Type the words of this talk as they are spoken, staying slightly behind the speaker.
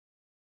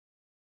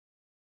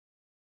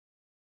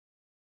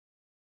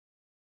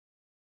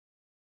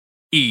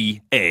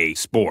EA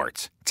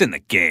Sports. It's in the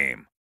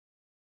game.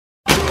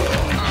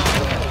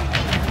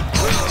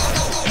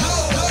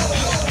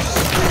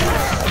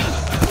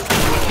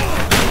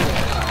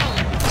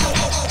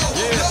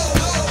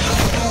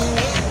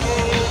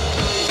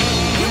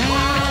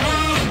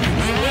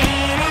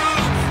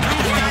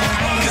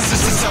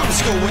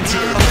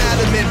 I'm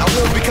adamant, I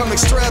won't become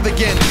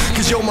extravagant,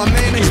 cause you're my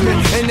management,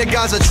 and the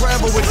guys I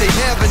travel with, they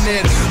having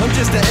it. I'm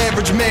just an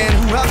average man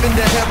who happen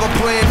to have a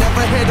plan.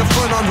 Never had a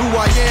front on who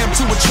I am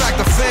to attract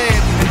a fan.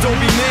 And don't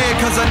be mad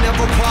cause I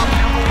never pop.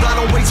 I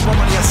don't waste my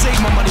money, I save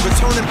my money,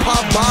 returning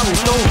pop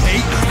bottles. Don't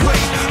hate,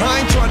 wait,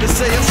 I ain't trying to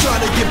say I'm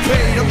trying to get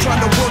paid. I'm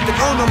trying to work and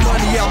earn the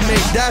money I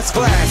make, that's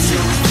classy.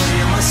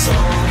 Playing my song,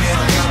 and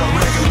I got a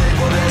record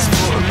label that's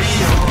putting me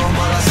on,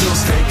 but I still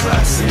stay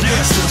classy,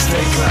 still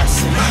stay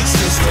classy,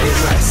 still stay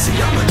classy.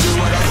 I'ma do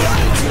what I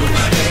gotta do,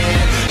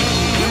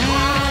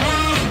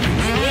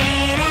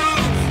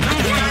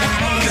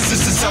 cause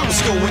this is how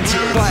it's going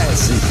to.